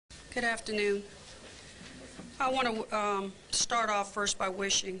Good afternoon. I want to start off first by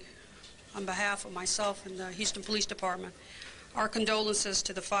wishing, on behalf of myself and the Houston Police Department, our condolences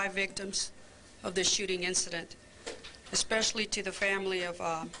to the 5 victims of this shooting incident, especially to the family of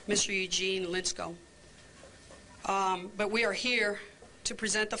Mr. Eugene Linsco. But we are here to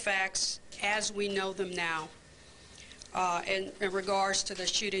present the facts as we know them now in regards to the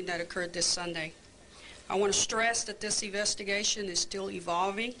shooting that occurred this Sunday. I want to stress that this investigation is still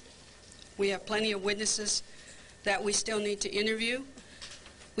evolving. We have plenty of witnesses that we still need to interview.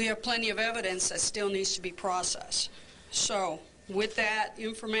 We have plenty of evidence that still needs to be processed. So, with that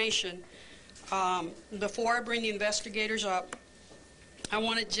information, before I bring the investigators up, I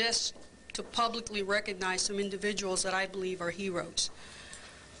wanted just to publicly recognize some individuals that I believe are heroes.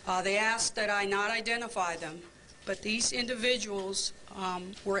 They asked that I not identify them, but these individuals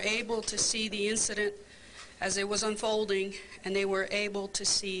were able to see the incident as it was unfolding, and they were able to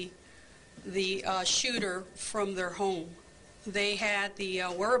see the shooter from their home. They had the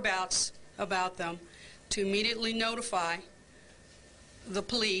whereabouts about them to immediately notify the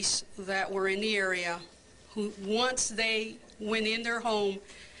police that were in the area, who, once they went in their home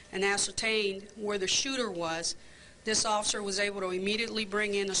and ascertained where the shooter was, this officer was able to immediately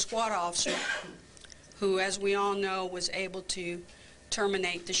bring in a SWAT officer who, as we all know, was able to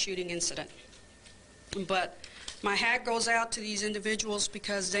terminate the shooting incident. But my hat goes out to these individuals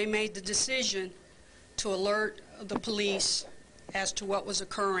because they made the decision to alert the police as to what was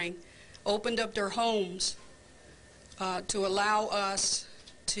occurring, opened up their homes to allow us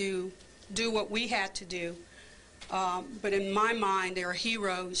to do what we had to do. But in my mind, they are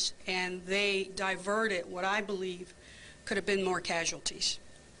heroes, and they diverted what I believe could have been more casualties.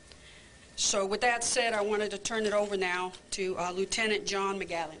 So with that said, I wanted to turn it over now to Lieutenant John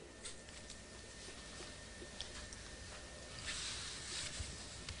McGallion.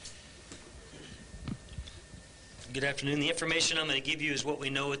 Good afternoon. The information I'm going to give you is what we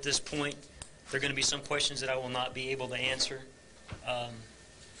know at this point. There are going to be some questions that I will not be able to answer.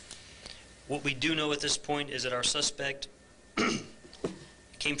 What we do know at this point is that our suspect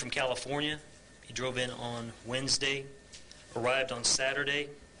came from California. He drove in on Wednesday, arrived on Saturday.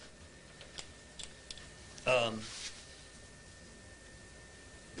 Went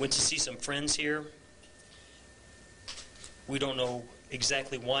to see some friends here. We don't know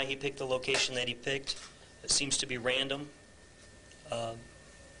exactly why he picked the location that he picked. It seems to be random. It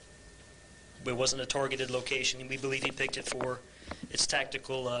wasn't a targeted location. We believe he picked it for its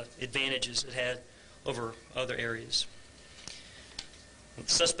tactical advantages it had over other areas. The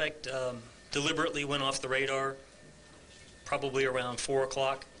suspect deliberately went off the radar probably around 4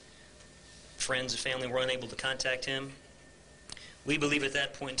 o'clock. Friends and family were unable to contact him. We believe at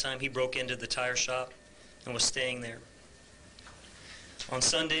that point in time he broke into the tire shop and was staying there. On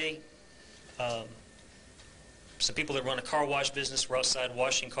Sunday, some people that run a car wash business were outside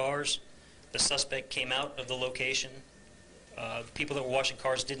washing cars. The suspect came out of the location. The people that were washing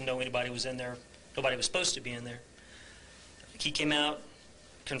cars didn't know anybody was in there. Nobody was supposed to be in there. He came out,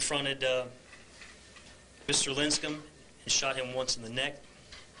 confronted Mr. Linscomb, and shot him once in the neck.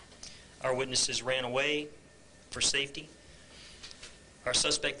 Our witnesses ran away for safety. Our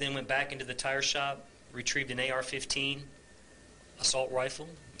suspect then went back into the tire shop, retrieved an AR-15 assault rifle,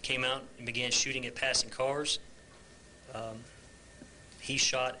 came out and began shooting at passing cars. He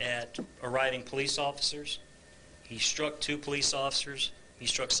shot at arriving police officers. He struck 2 police officers. He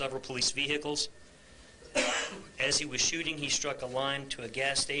struck several police vehicles. As he was shooting, he struck a line to a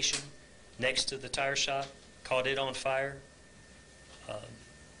gas station next to the tire shop, caught it on fire.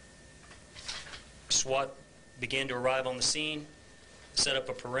 SWAT began to arrive on the scene, set up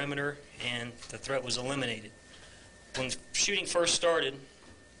a perimeter, and the threat was eliminated. When the shooting first started,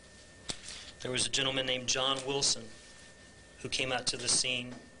 there was a gentleman named John Wilson who came out to the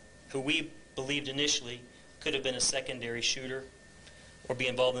scene, who we believed initially could have been a secondary shooter or be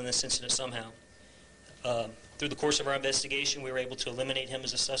involved in this incident somehow. Through the course of our investigation, we were able to eliminate him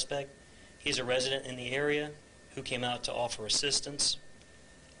as a suspect. He's a resident in the area who came out to offer assistance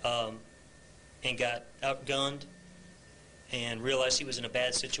and got outgunned and realized he was in a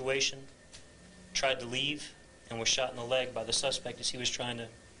bad situation, tried to leave, and was shot in the leg by the suspect as he was trying to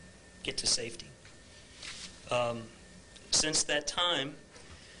get to safety. Since that time,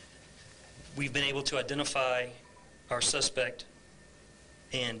 we've been able to identify our suspect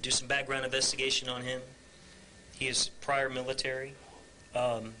and do some background investigation on him. He is prior military,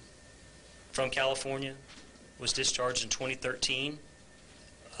 from California, was discharged in 2013,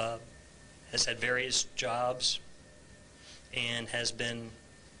 has had various jobs, and has been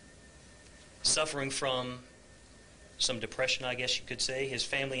suffering from some depression, I guess you could say. His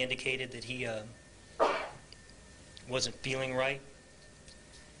family indicated that he wasn't feeling right,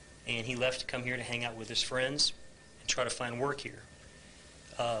 and he left to come here to hang out with his friends and try to find work here.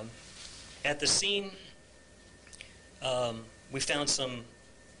 At the scene, we found some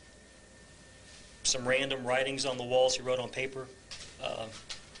random writings on the walls he wrote on paper.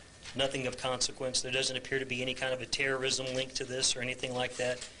 Nothing of consequence. There doesn't appear to be any kind of a terrorism link to this or anything like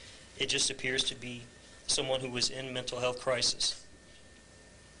that. It just appears to be someone who was in mental health crisis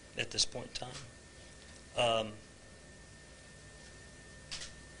at this point in time.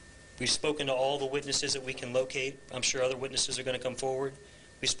 We've spoken to all the witnesses that we can locate. I'm sure other witnesses are going to come forward.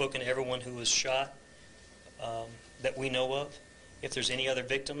 We've spoken to everyone who was shot that we know of. If there's any other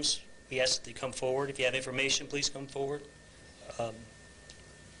victims, we ask that they come forward. If you have information, please come forward. And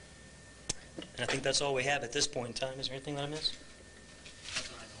I think that's all we have at this point in time. Is there anything that I missed?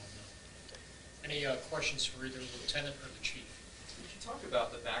 Any questions for either the lieutenant or the chief? Could you talk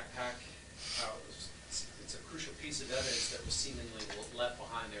about the backpack? How it's a crucial piece of evidence that was seemingly left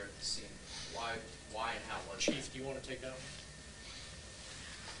behind there at the scene. Why and how was that? Chief, do you want to take that one?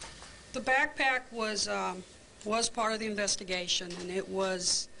 The backpack was part of the investigation, and it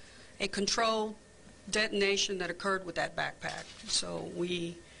was a controlled detonation that occurred with that backpack. So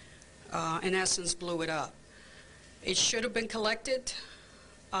we, in essence, blew it up. It should have been collected.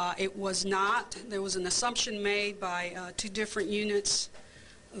 It was not. There was an assumption made by two different units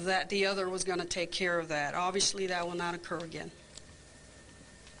that the other was going to take care of that. Obviously, that will not occur again.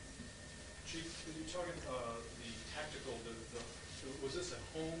 Chief, could you talk about the tactical, was this at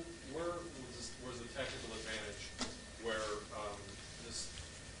home? Where was the tactical advantage where this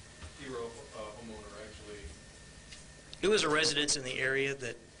hero homeowner actually... It was a residence in the area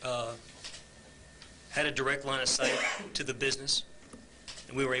that had a direct line of sight to the business,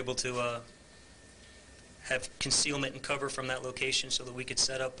 and we were able to have concealment and cover from that location so that we could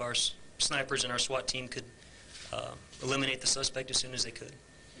set up our snipers and our SWAT team could eliminate the suspect as soon as they could.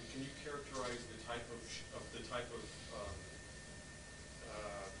 Can you characterize the type of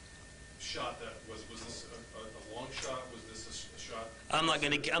shot that was this a long shot? Was this a shot? I'm not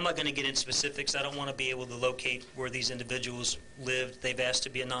going to get into specifics. I don't want to be able to locate where these individuals lived. They've asked to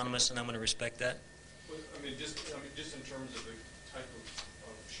be anonymous, and I'm going to respect that. Well, just in terms of the type of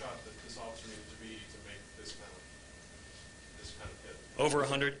shot that this officer needed to be to make this kind of hit. Over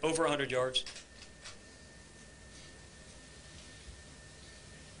 100 yards.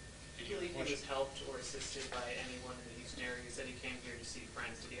 Did you believe he was helped or assisted by anyone in the Houston area? You said he came here to see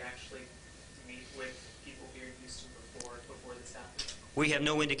friends. Did he actually meet with people here in Houston before this happened? We have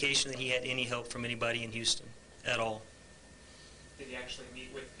no indication that he had any help from anybody in Houston at all. Did he actually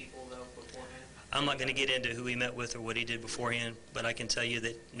meet with people, though, beforehand? I'm not going to get into who he met with or what he did beforehand, but I can tell you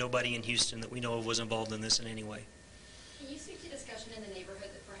that nobody in Houston that we know of was involved in this in any way. Can you speak to discussion in the neighborhood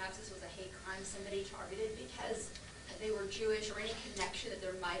that perhaps this was a hate crime, somebody targeted because they were Jewish, or any connection that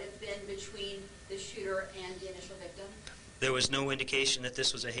there might have been between the shooter and the initial victim? There was no indication that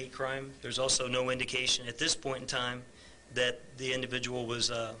this was a hate crime. There's also no indication at this point in time that the individual was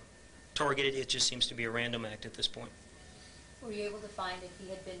targeted. It just seems to be a random act at this point. Were you able to find if he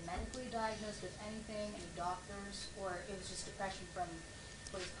had been medically diagnosed with anything, any doctors, or it was just depression from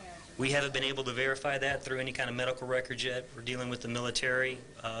his parents? We haven't been able to verify that through any kind of medical records yet. We're dealing with the military.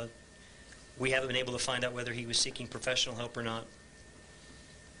 We haven't been able to find out whether he was seeking professional help or not.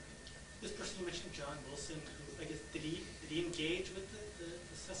 This person you mentioned, John Wilson, who, I guess, did he engage with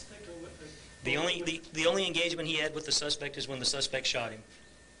the suspect, or what? The only engagement he had with the suspect is when the suspect shot him.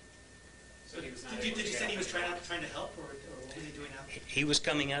 So he was not Did able you to say get he was out trying to help, or what was he doing out there? He was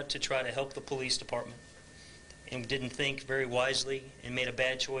coming out to try to help the police department and didn't think very wisely and made a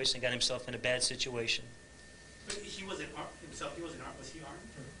bad choice and got himself in a bad situation. But he wasn't armed himself. He wasn't armed. Was he armed?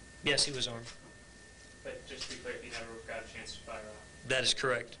 Yes, he was armed. But just to be clear, he never got a chance to fire off. That is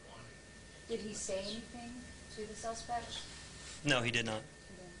correct. Did he say anything to the suspect? No, he did not.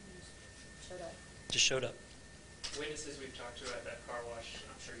 And then he just showed up. Just showed up. Witnesses we've talked to at that car wash,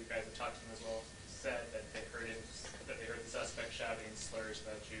 I'm sure you guys have talked to them as well, said that they heard the suspect shouting slurs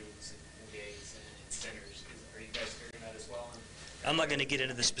about Jews and gays and sinners. Are you guys hearing that as well? I'm not going to get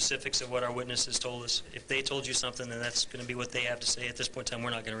into the specifics of what our witnesses told us. If they told you something, then that's going to be what they have to say. At this point in time, we're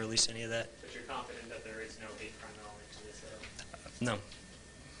not going to release any of that. But you're confident that there is no hate crime element to this at all? No.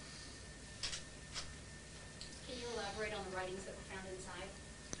 Can you elaborate on the writings that were found inside?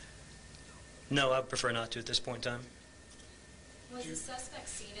 No, I prefer not to at this point in time. Was the suspect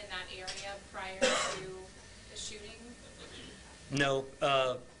seen in that area prior to the shooting? No,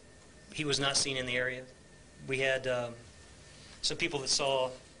 he was not seen in the area. We had some people that saw,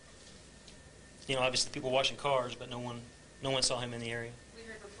 obviously people washing cars, but no one saw him in the area. We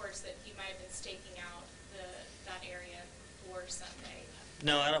heard reports that he might have been staking out that area for Sunday.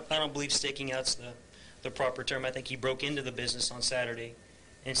 No, I don't believe staking out's the proper term. I think he broke into the business on Saturday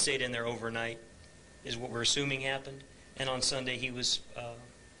and stayed in there overnight, is what we're assuming happened. And on Sunday he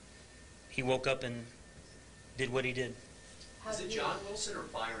woke up and did what he did. How Is do it you- John Wilson or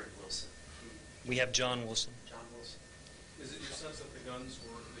Byron Wilson? We have John Wilson. John Wilson. Is it your sense that the guns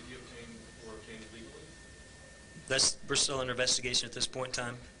that you obtained were obtained legally? We're still under investigation at this point in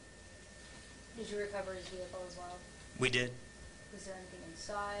time. Did you recover his vehicle as well? We did. Was there anything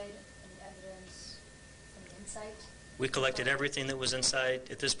inside, any evidence, any insight? We collected everything that was inside.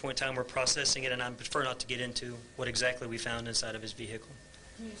 At this point in time, we're processing it, and I prefer not to get into what exactly we found inside of his vehicle.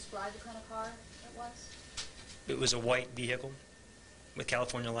 Can you describe the kind of car it was? It was a white vehicle with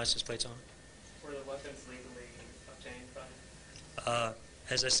California license plates on it. Were the weapons legally obtained by?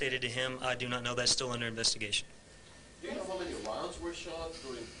 As I stated to him, I do not know. That's still under investigation. Do you know how many rounds were shot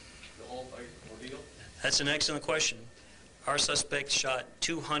during the whole ordeal? That's an excellent question. Our suspect shot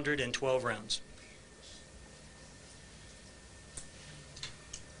 212 rounds.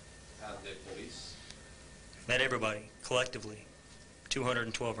 And the police? Met everybody, collectively.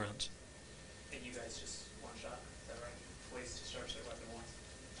 212 rounds. And you guys just one shot, is that right? Police discharged their weapon once.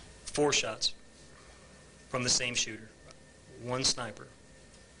 4 shots from the same shooter. 1 sniper.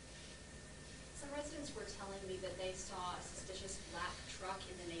 Some residents were telling me that they saw a suspicious black truck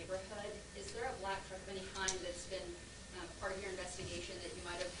in the neighborhood. Is there a black truck of any kind that's been part of your investigation that you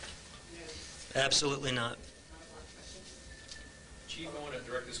might have noticed? Absolutely not. Not a black truck. Chief, I want to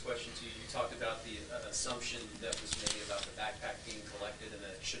direct this question to you. You talked about the assumption that was made about the backpack being collected and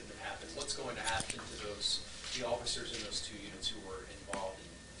that it shouldn't have happened. What's going to happen to the officers in those 2 units who were involved in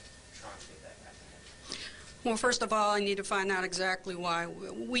trying to get that backpack? Well, first of all, I need to find out exactly why.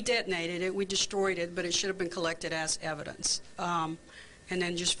 We detonated it, we destroyed it, but it should have been collected as evidence. And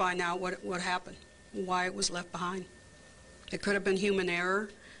then just find out what happened, why it was left behind. It could have been human error.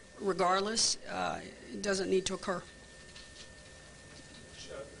 Regardless, it doesn't need to occur.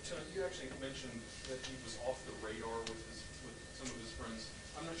 You actually mentioned that he was off the radar with some of his friends.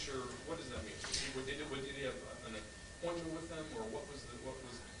 I'm not sure, what does that mean? Did he have an appointment with them, or what was?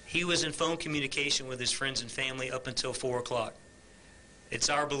 He was in phone communication with his friends and family up until 4 o'clock. It's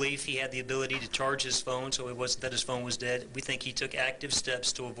our belief he had the ability to charge his phone, so it wasn't that his phone was dead. We think he took active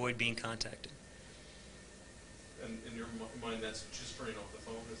steps to avoid being contacted. And in your mind, that's just turning off the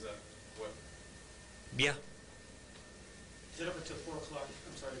phone? Is that what? Yeah. Is it up until 4 o'clock?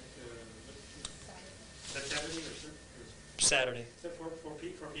 I'm sorry. Is that Saturday or Saturday. is that 4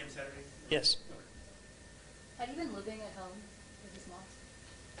 p.m. Saturday? Yes. Okay. Had he been living at home with his mom?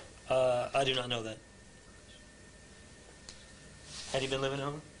 I do not know that. Had he been living at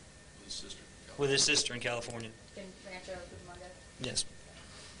home? With his sister? With his sister in California. In Rancho Cucamonga? Yes.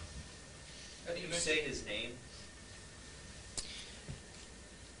 How do you say his name?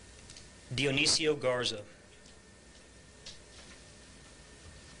 Dionisio Garza.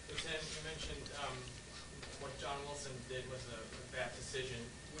 Lieutenant, you mentioned what John Wilson did was a bad decision.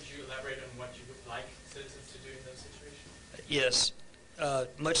 Would you elaborate on what you would like citizens to do in those situations? Yes.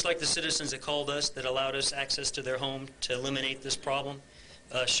 Much like the citizens that called us, that allowed us access to their home to eliminate this problem,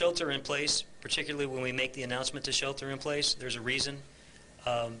 shelter in place, particularly when we make the announcement to shelter in place, there's a reason.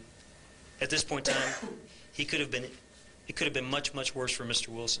 At this point in time, it could have been much, much worse for Mr.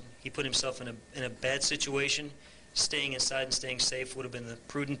 Wilson. He put himself in a bad situation. Staying inside and staying safe would have been the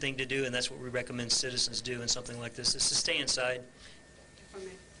prudent thing to do, and that's what we recommend citizens do in something like this, is to stay inside. If I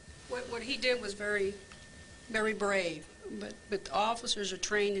may. What he did was very, very brave, but the officers are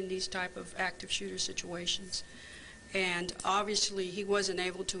trained in these type of active shooter situations, and obviously he wasn't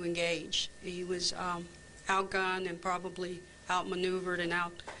able to engage. He was outgunned and probably outmaneuvered, and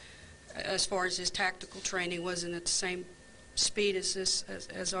as far as his tactical training, wasn't at the same speed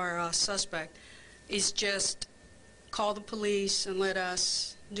as our suspect. He's just call the police and let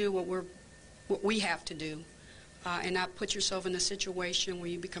us do what we have to do, and not put yourself in a situation where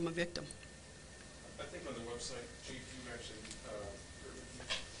you become a victim. I think on the website, Chief, you actually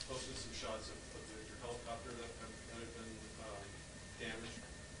posted some shots of your helicopter that have been damaged.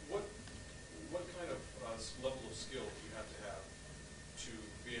 What kind of level of skill do you have to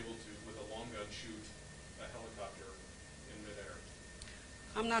be able to, with a long gun, shoot a helicopter in midair?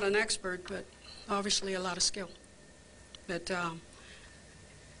 I'm not an expert, but obviously a lot of skill. But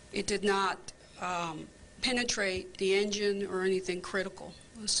it did not penetrate the engine or anything critical,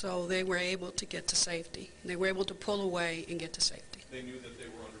 so they were able to get to safety. They were able to pull away and get to safety. They knew that they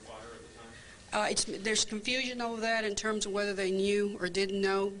were under fire at the There's confusion over that in terms of whether they knew or didn't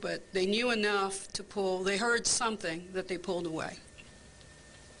know, but they knew enough to pull. They heard something that they pulled away.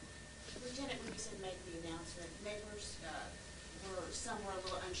 Lieutenant, when you said make the announcement, neighbors some were a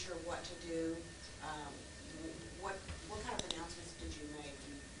little unsure what to do. What kind of announcements did you make?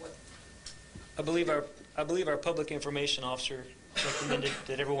 What? I believe our public information officer recommended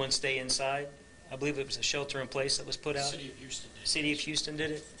that everyone stay inside. I believe it was a shelter in place that was put out. City of Houston did. City of Houston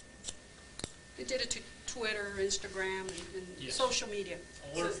did it. They did it to Twitter, Instagram, and Yes. social media.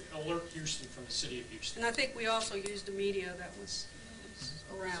 Alert Houston from the City of Houston. And I think we also used the media that was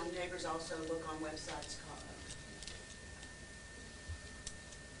around. So neighbors also look on websites.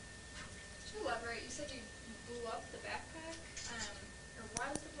 To elaborate, you said you blew up the backpack, or why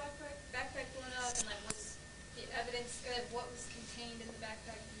was the backpack blown up, and like what's the evidence of what was contained in the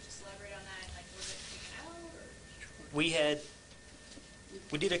backpack? Can you just elaborate on that? Like, was it taken out, or?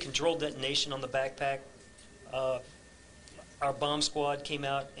 We did a controlled detonation on the backpack. Our bomb squad came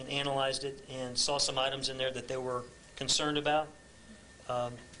out and analyzed it and saw some items in there that they were concerned about.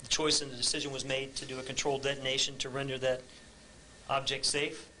 The choice and the decision was made to do a controlled detonation to render that object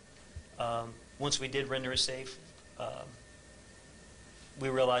safe. Once we did render it safe, we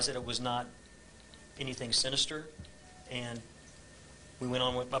realized that it was not anything sinister, and we went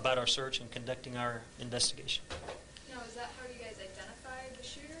on about our search and conducting our investigation. No, is that how you guys identified the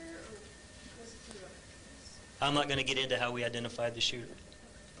shooter, or was it through other means? I'm not going to get into how we identified the shooter.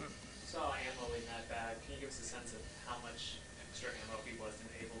 Saw ammo in that bag. Can you give us a sense of how much extra ammo he wasn't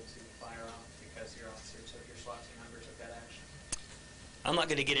able to fire off because your officer took, your SWAT team member took that action? I'm not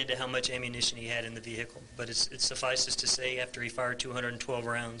going to get into how much ammunition he had in the vehicle, but it suffices to say after he fired 212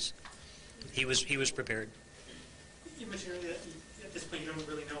 rounds, he was prepared. You mentioned earlier that at this point you don't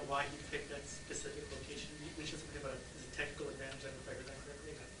really know why he picked that specific location. You mentioned something about his technical advantage, if I heard that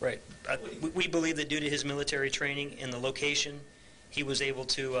correctly. Right. We believe that due to his military training and the location, he was able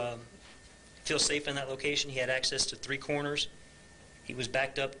to feel safe in that location. He had access to 3 corners. He was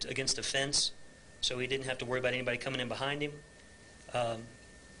backed up against a fence, so he didn't have to worry about anybody coming in behind him.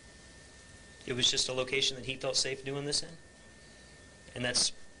 It was just a location that he felt safe doing this in. And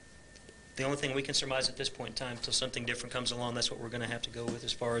that's the only thing we can surmise at this point in time until something different comes along. That's what we're going to have to go with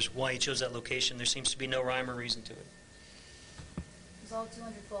as far as why he chose that location. There seems to be no rhyme or reason to it. Was all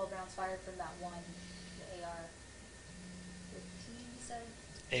 212 rounds fired from that one, the AR-15, you said?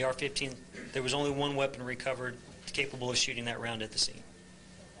 AR-15, there was only one weapon recovered capable of shooting that round at the scene.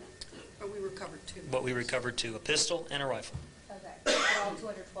 But we recovered 2. But we recovered 2, a pistol and a rifle. Okay, but all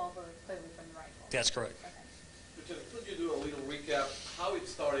 212 were clearly from the rifle? That's correct. Okay. Lieutenant, could you do a little recap how it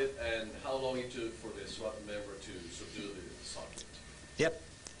started and how long it took for the SWAT member to subdue the subject? Yep.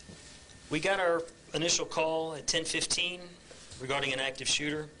 We got our initial call at 10:15 regarding an active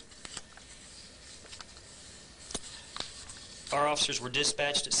shooter. Our officers were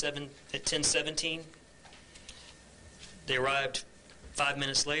dispatched at 10:17. They arrived 5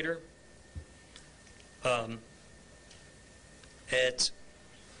 minutes later. At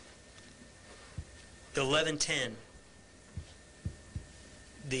 11:10,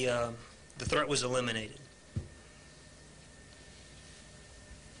 the threat was eliminated.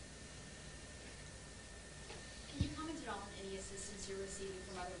 Can you comment at all on any assistance you're receiving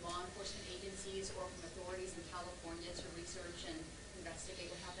from other law enforcement agencies or from authorities in California to research and investigate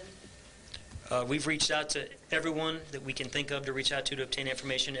what happened? We've reached out to everyone that we can think of to reach out to obtain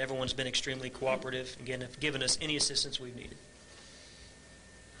information. Everyone's been extremely cooperative. Again, have given us any assistance we've needed.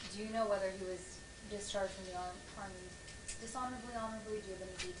 Do you know whether he was discharged from the Army dishonorably, honorably? Do you have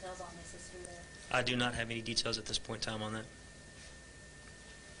any details on his history there? I do not have any details at this point in time on that.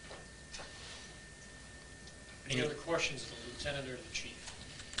 Any other questions of the lieutenant or the chief?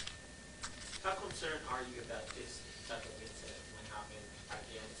 How concerned are you about this type of incident when happening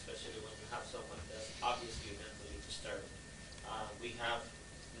again, especially when you have someone that's obviously mentally disturbed?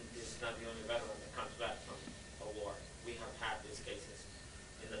 This is not the only veteran that comes back from a war. We have had these cases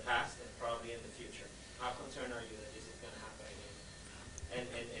in the past and probably in the future. How concerned are you that this is going to happen again?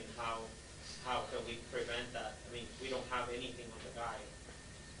 And how can we prevent that? I mean, we don't have anything on the guy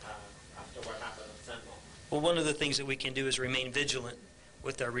after what happened at Sentinel. Well, one of the things that we can do is remain vigilant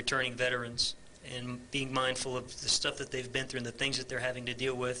with our returning veterans and being mindful of the stuff that they've been through and the things that they're having to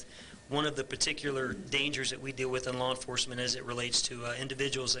deal with. One of the particular dangers that we deal with in law enforcement as it relates to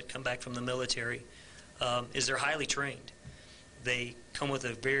individuals that come back from the military is they're highly trained. They come with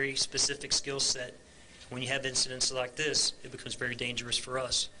a very specific skill set. When you have incidents like this, it becomes very dangerous for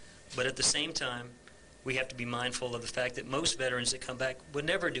us. But at the same time, we have to be mindful of the fact that most veterans that come back would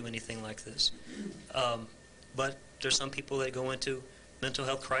never do anything like this. But there's some people that go into mental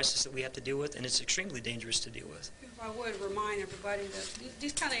health crisis that we have to deal with, and it's extremely dangerous to deal with. If I would remind everybody that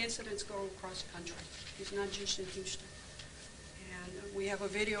these kind of incidents go across the country. It's not just in Houston. And we have a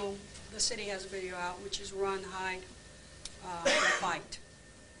video, the city has a video out, which is Run, Hide, and Fight.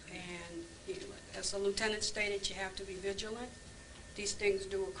 And as the lieutenant stated, you have to be vigilant. These things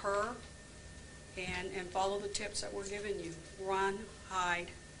do occur, and follow the tips that we're giving you. Run, hide,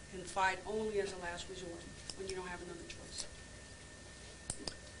 and fight only as a last resort when you don't have another choice.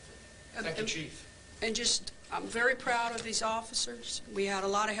 Thank you, Chief. And just, I'm very proud of these officers. We had a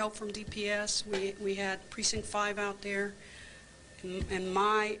lot of help from DPS. We had Precinct 5 out there. In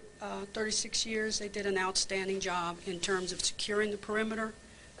my 36 years, they did an outstanding job in terms of securing the perimeter,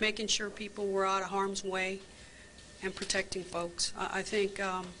 making sure people were out of harm's way, and protecting folks. I think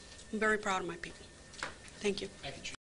I'm very proud of my people. Thank you. Thank you, Chief.